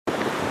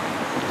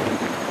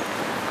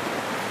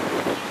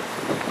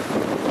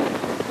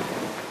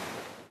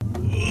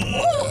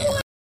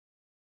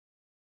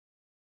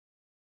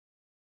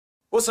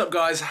What's up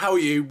guys, how are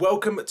you?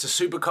 Welcome to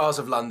Supercars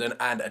of London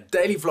and a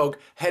daily vlog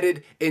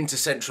headed into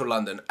central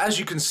London. As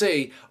you can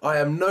see, I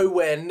am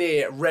nowhere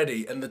near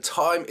ready and the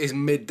time is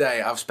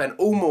midday. I've spent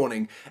all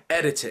morning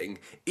editing,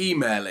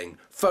 emailing,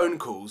 phone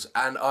calls,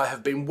 and I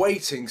have been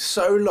waiting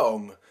so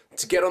long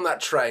to get on that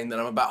train that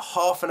I'm about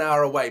half an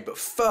hour away. But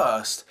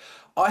first,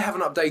 I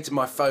haven't updated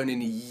my phone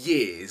in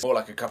years, more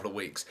like a couple of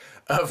weeks,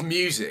 of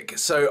music.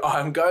 So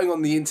I'm going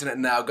on the internet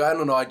now,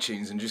 going on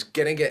iTunes and just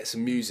gonna get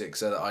some music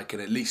so that I can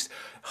at least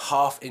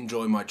half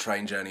enjoy my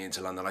train journey into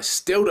London. I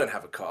still don't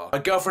have a car. My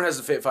girlfriend has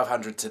the Fit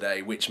 500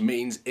 today, which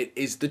means it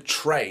is the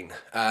train.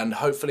 And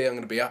hopefully I'm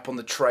gonna be up on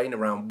the train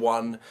around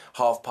 1,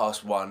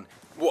 1:30.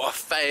 What a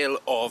fail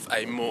of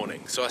a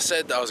morning. So I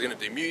said that I was gonna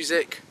do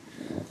music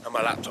and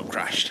my laptop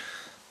crashed.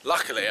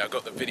 Luckily, I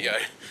got the video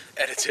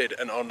edited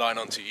and online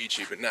onto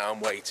YouTube, but now I'm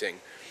waiting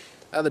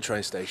at the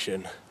train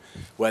station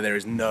where there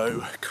is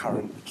no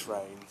current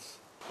trains.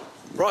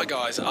 Right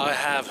guys, I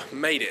have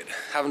made it.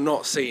 Have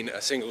not seen a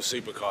single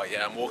supercar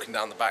yet. I'm walking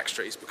down the back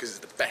streets because it's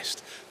the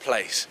best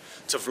place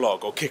to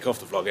vlog, or kick off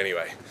the vlog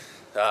anyway.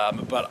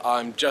 But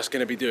I'm just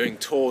gonna be doing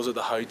tours of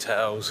the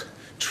hotels,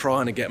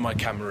 trying to get my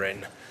camera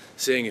in,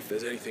 seeing if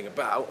there's anything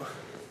about.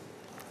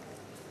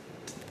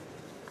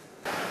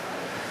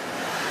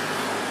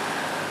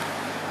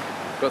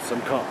 Got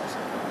some cars.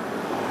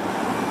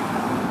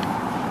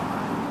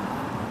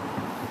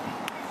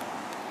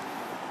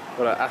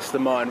 Got an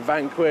Aston Martin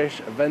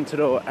Vanquish, a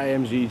Aventador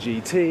AMG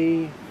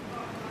GT,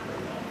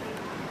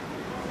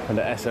 and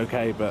an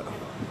SOK, but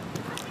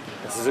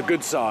this is a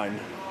good sign.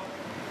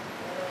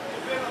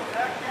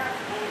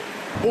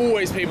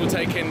 Always people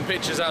taking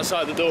pictures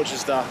outside the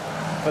Dorchester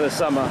for the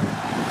summer.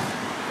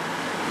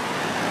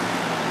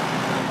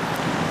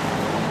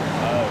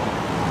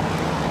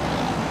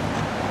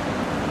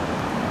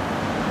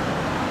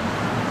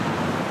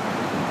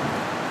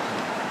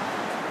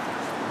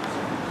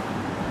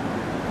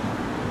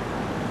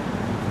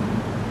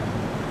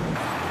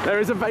 There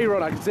is a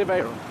Veyron, I can see a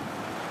Veyron.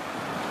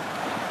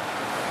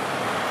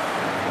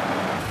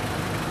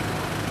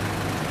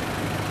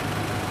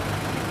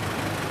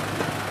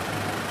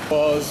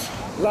 Was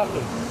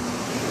lucky.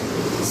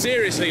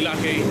 Seriously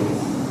lucky.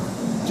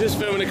 Just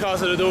filming the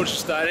cars at the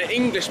Dorchester and an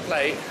English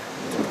plate.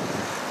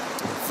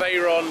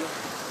 Veyron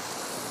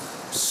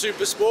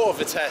Super Sport or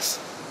Vitesse.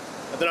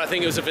 I don't know, I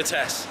think it was a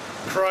Vitesse.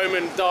 Chrome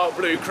and dark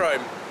blue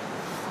chrome.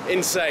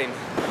 Insane.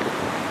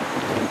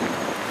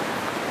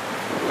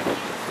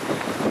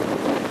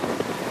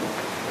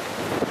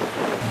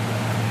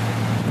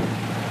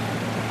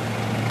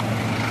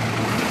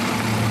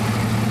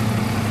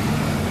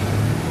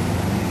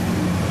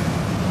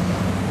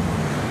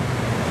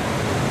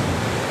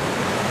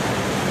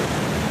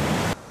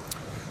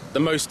 The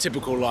most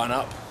typical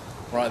lineup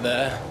right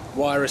there.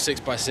 Wire a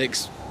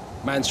 6x6,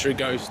 Man Street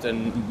Ghost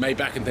and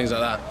Maybach and things like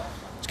that.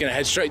 Just gonna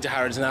head straight to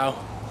Harrods now.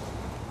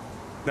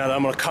 Now that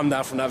I'm gonna come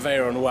down from that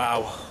Veyron,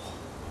 wow.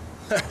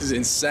 That is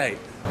insane.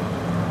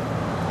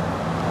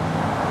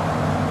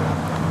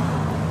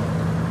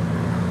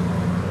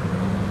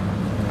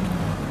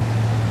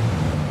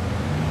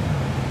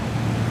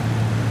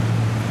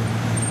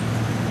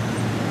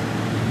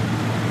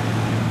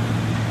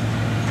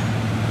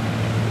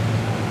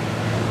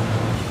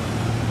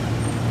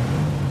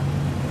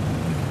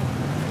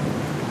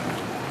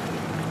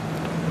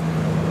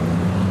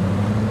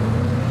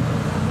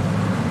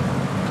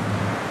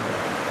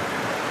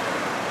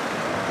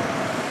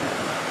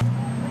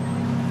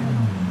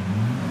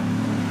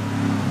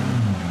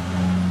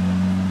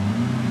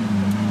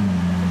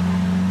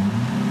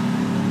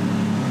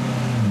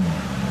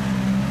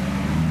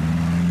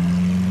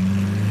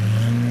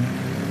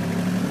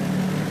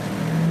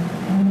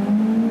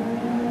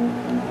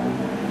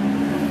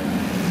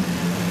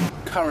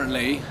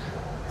 Currently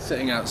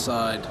sitting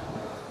outside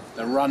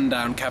the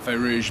rundown Cafe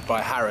Rouge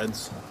by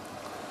Harrods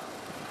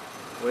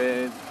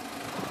with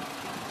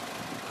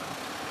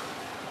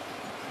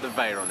the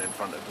Veyron in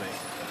front of me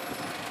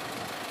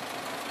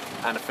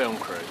and a film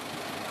crew,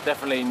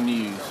 definitely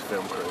news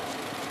film crew.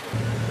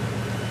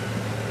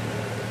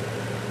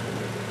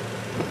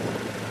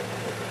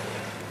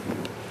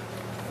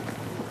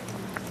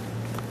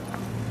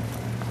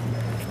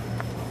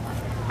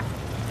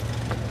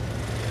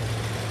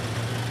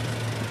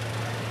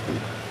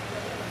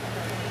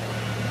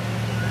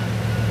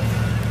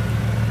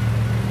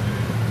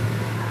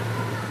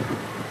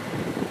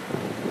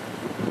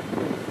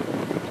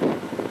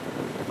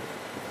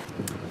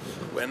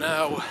 We're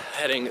now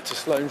heading to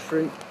Sloane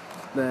Street.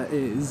 There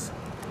is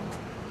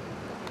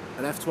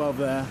an F12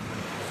 there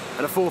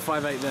and a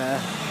 458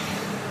 there.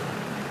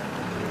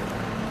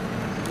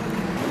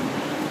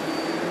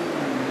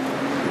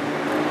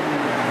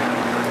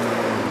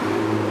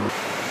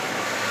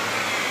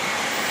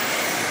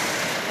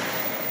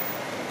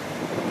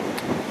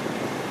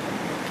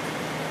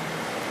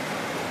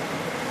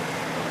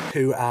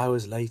 Two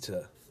hours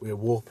later, we're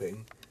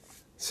warping.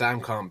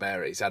 Sam can't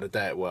bear it. He's had a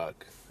day at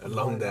work. A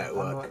long day at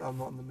work. I'm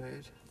not in the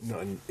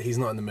mood. He's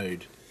not in the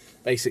mood.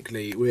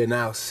 Basically, we're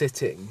now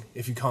sitting,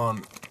 if you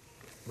can't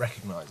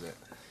recognise it,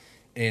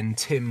 in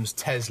Tim's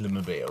Tesla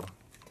mobile,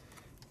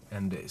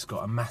 and it's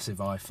got a massive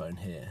iPhone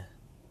here.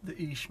 The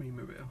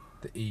e-Shmee-mobile.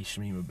 The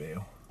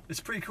e-Shmee-mobile. It's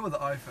pretty cool, the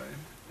iPhone.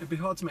 It'd be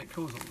hard to make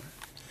calls on there.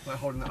 Like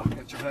holding that up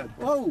against your head.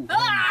 Whoa!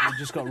 We've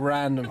just got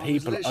random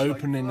people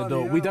opening the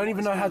door. We don't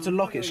even know how to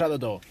lock it. Shut the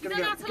door.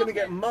 Gonna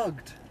get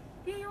mugged.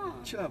 Yeah, you are.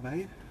 Chill out,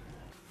 babe.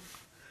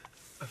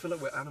 I feel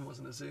like we're animals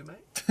in a zoo, mate.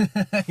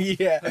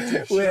 Yeah.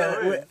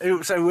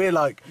 So we're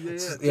like...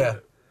 Yeah.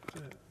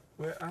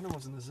 We're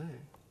animals in the zoo.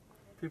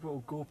 People are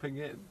all gawping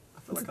in. I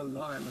feel like a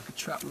lion, like a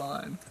trapped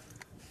lion.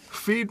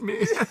 Feed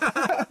me!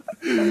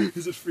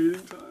 Is it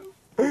feeding time?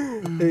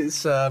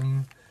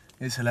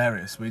 It's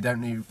hilarious. We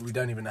don't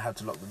even know how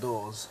to lock the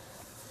doors.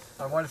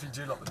 I wonder if you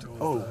do lock the doors.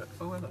 Oh,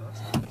 well,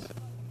 that's nice.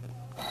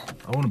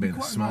 I want to be in a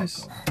Quite smart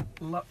nice car.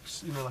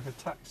 Lux, you know, like a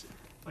taxi,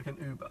 like an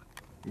Uber.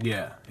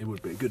 Yeah, it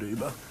would be a good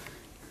Uber.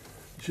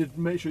 You should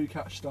make sure you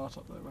catch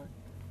startup though, right?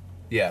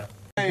 Yeah.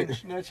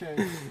 Change, no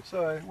change.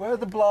 Sorry, where are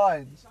the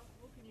blinds?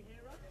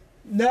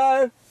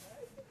 No.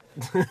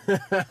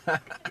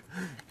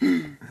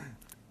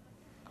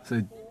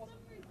 So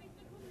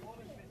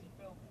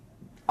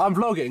I'm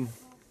vlogging.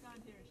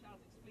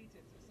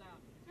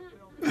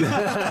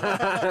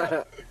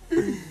 I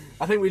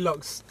think we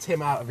locked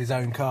Tim out of his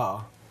own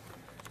car,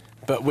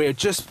 but we're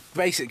just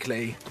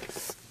basically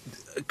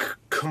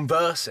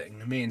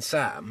conversing, me and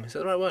Sam. Is that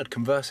the right word?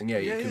 Conversing, yeah,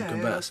 you can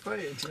converse.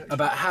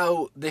 About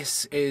how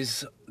this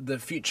is the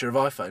future of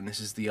iPhone. This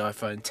is the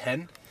iPhone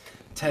 10.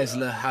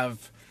 Tesla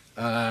have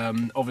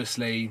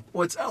obviously...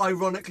 Well, it's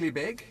ironically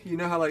big. You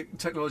know how like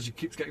technology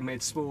keeps getting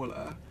made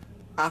smaller?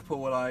 Apple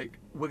were like,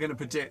 we're going to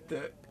predict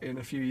that in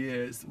a few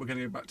years we're going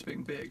to go back to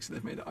being big, so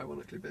they've made it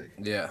ironically big.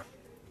 Yeah.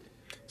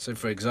 So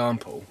for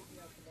example,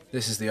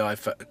 this is the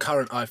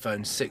current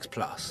iPhone 6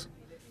 Plus.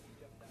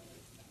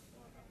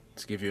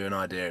 To give you an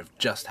idea of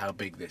just how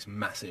big this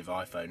massive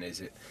iPhone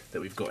is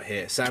that we've got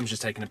here. Sam's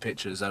just taking a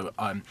picture as though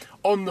I'm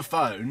on the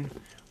phone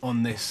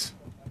on this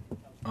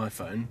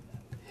iPhone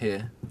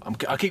here.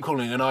 I keep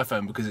calling it an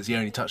iPhone because it's the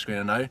only touchscreen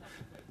I know.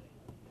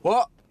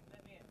 What?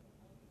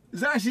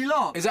 Is it actually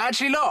locked? Is it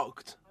actually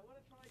locked?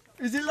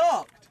 Is it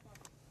locked?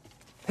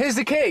 Here's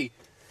the key.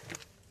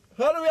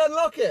 How do we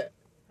unlock it?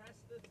 Press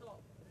the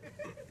top.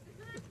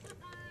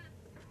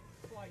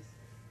 Twice.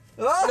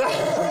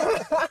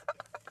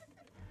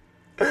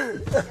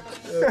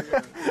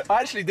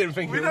 I actually didn't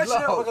think it was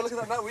locked. Oh my God, look at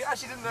that now. We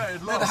actually didn't know it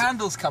was locked. The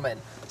handles come in.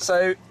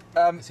 So,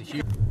 It's a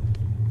huge...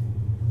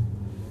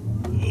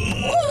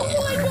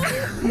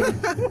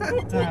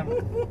 Damn.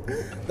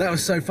 That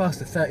was so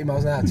fast at 30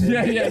 miles an hour, Tim.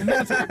 Yeah,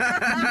 not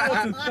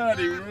to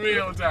 30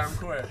 real damn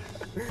quick.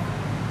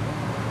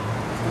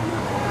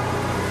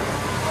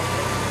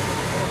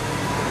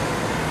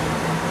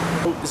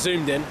 Oh,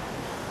 zoomed in.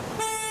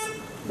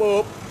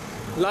 Whoa.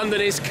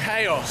 London is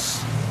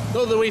chaos.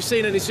 Not that we've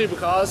seen any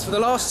supercars. For the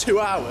last 2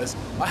 hours,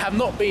 I have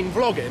not been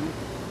vlogging.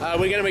 We're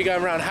going to be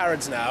going around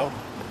Harrods now.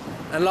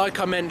 And like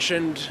I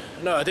mentioned,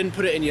 no, I didn't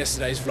put it in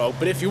yesterday's vlog,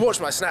 but if you watch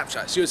my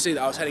Snapchats, you would see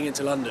that I was heading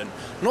into London.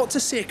 Not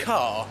to see a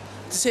car,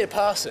 to see a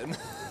person.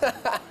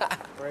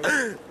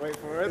 Wait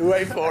for it.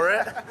 Wait for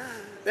it.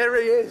 There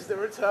he is, the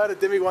return of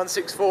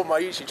Dimmy164,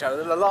 my YouTube channel.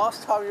 And the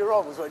last time you were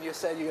on was when you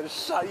said you're going to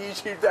shut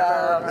YouTube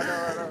down. I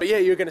know. But yeah,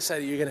 you were going to say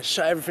that you're going to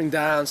shut everything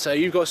down, so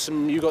you've got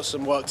some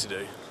work to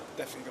do.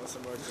 Definitely got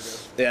some work to do.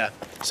 Yeah,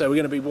 so we're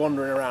going to be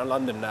wandering around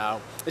London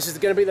now. This is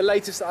going to be the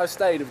latest that I've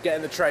stayed of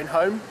getting the train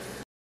home.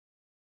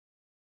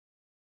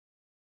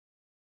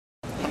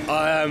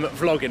 I am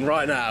vlogging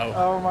right now.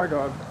 Oh my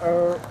God.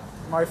 Oh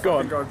my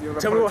God.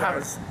 Tell me what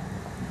happens.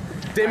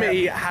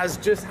 Dimmy has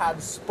just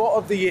had Spot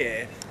of the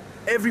Year.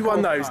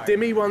 Everyone knows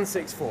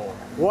Dimmy164.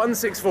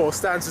 164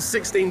 stands for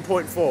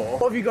 16.4.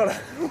 What have you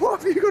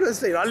got to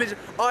see?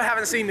 I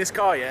haven't seen this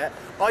car yet.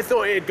 I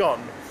thought it had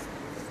gone.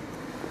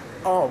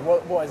 Oh,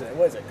 what is it?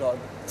 Where's it gone?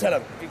 Tell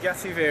him.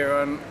 Bugatti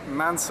Veyron,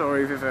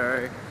 Mansory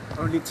Vivere.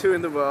 Only 2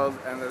 in the world,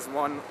 and there's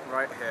one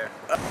right here.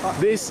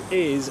 This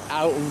is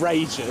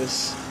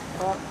outrageous.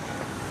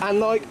 And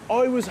like,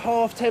 I was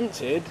half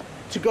tempted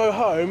to go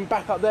home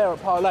back up there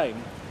at Park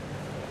Lane.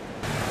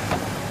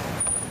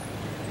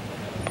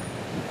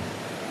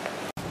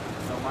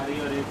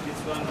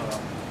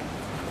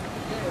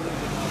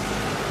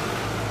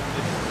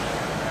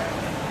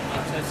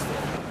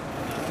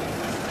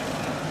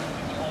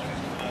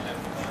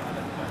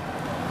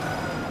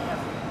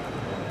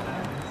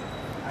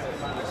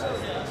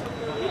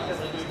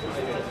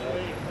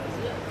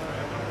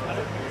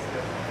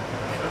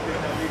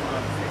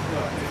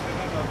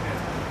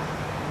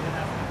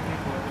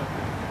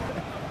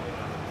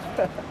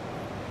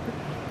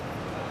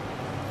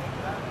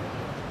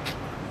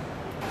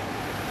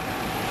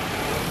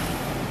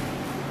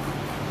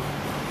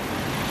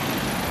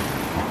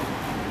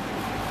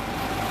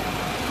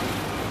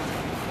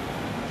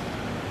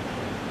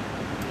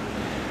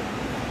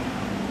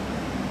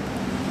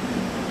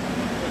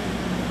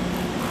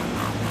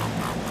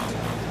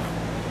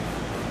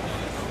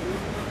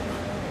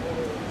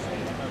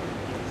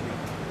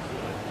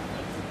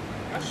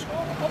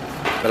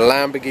 The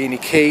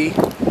Lamborghini key.